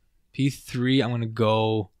 P3, I'm going to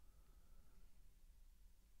go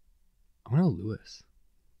Lewis.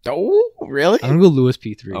 Oh, really? I'm going to go Lewis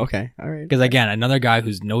P3. Okay, all right. Because, again, another guy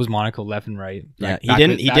who knows Monaco left and right. Yeah, he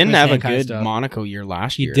didn't have a good Monaco year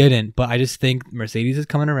last year. He didn't, but I just think Mercedes is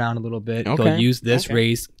coming around a little bit. Okay. He'll use this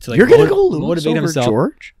race to You're going to go Lewis over himself.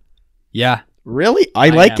 George? Yeah. Really? I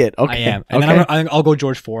like it. Okay. I am. And then I'll go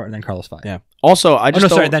George 4 and then Carlos 5. Yeah. Also,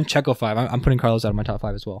 then Checo 5. I'm putting Carlos out of my top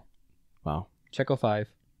 5 as well. Wow. Checo 5,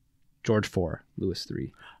 George 4, Lewis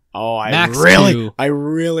 3. Oh, Max I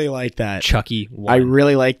really like that. Chucky 1. I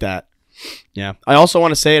really like that. Yeah. I also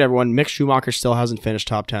want to say it, everyone. Mick Schumacher still hasn't finished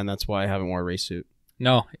top 10. That's why I haven't worn a race suit.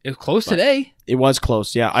 No, it was close today. It was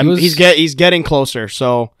close. Yeah. He's getting closer.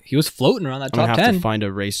 So he was floating around that top 10. I'm gonna have to find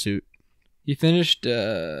a race suit. He finished.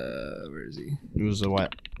 Where is he? It was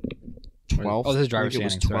what? 12th. Oh, this is driver's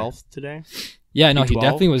standing. It was 12th today. Yeah, no, he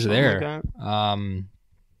definitely was there. Like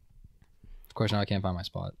of course, now I can't find my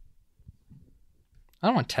spot. I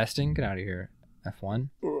don't want testing. Get out of here. F1.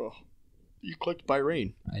 Ugh. You clicked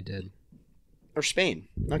Bahrain. I did. Or Spain.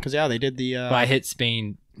 No, because they did the. But I hit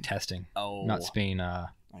Spain testing. Oh. Not Spain. I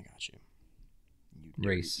got you.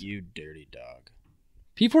 Race. You dirty dog.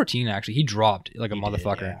 P14 actually, he dropped like a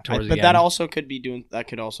motherfucker. Yeah. But that also could be doing. That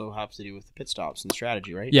could also have to do with the pit stops and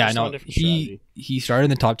strategy, right? Yeah, no. He started in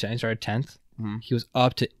the top 10. He started 10th. Mm-hmm. He was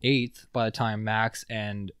up to 8th by the time Max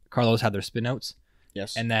and Carlos had their spin outs.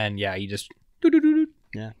 Yes. And then he just.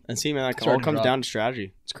 Yeah, and see, man, that all comes down to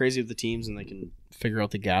strategy. It's crazy with the teams, and they can figure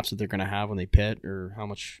out the gaps that they're going to have when they pit, or how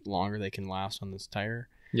much longer they can last on this tire.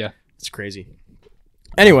 Yeah, it's crazy.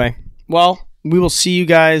 Anyway, well, we will see you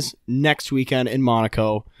guys next weekend in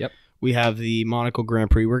Monaco. Yep, we have the Monaco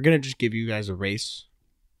Grand Prix. We're going to just give you guys a race.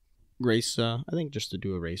 I think just to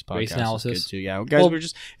do a race podcast. Race analysis. Is good too. Yeah,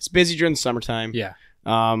 guys, it's busy during the summertime. Yeah.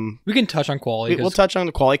 We can touch on quality. We'll touch on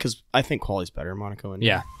the quality because I think quality's better in Monaco. Anyway.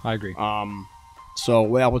 Yeah, I agree. So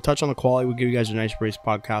we'll touch on the quality. We'll give you guys a nice race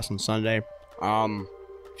podcast on Sunday. If you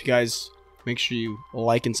guys make sure you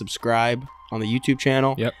like and subscribe on the YouTube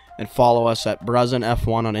channel. Yep. And follow us at BRZN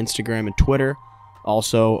F1 on Instagram and Twitter.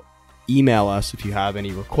 Also, email us if you have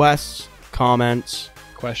any requests, comments,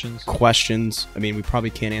 questions. I mean, we probably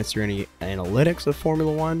can't answer any analytics of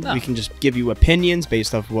Formula One. No. We can just give you opinions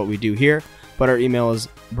based off of what we do here. But our email is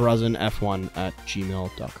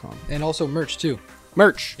brznf1@gmail.com. And also merch too.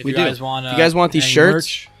 Merch. If you guys want these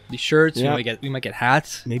shirts, yeah. we might get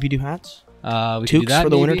hats. Maybe do hats. We can Toques do that for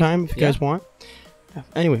the wintertime if you guys want. Yeah.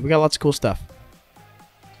 Anyway, we got lots of cool stuff.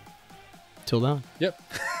 Till then. Yep.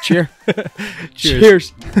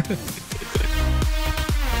 Cheers.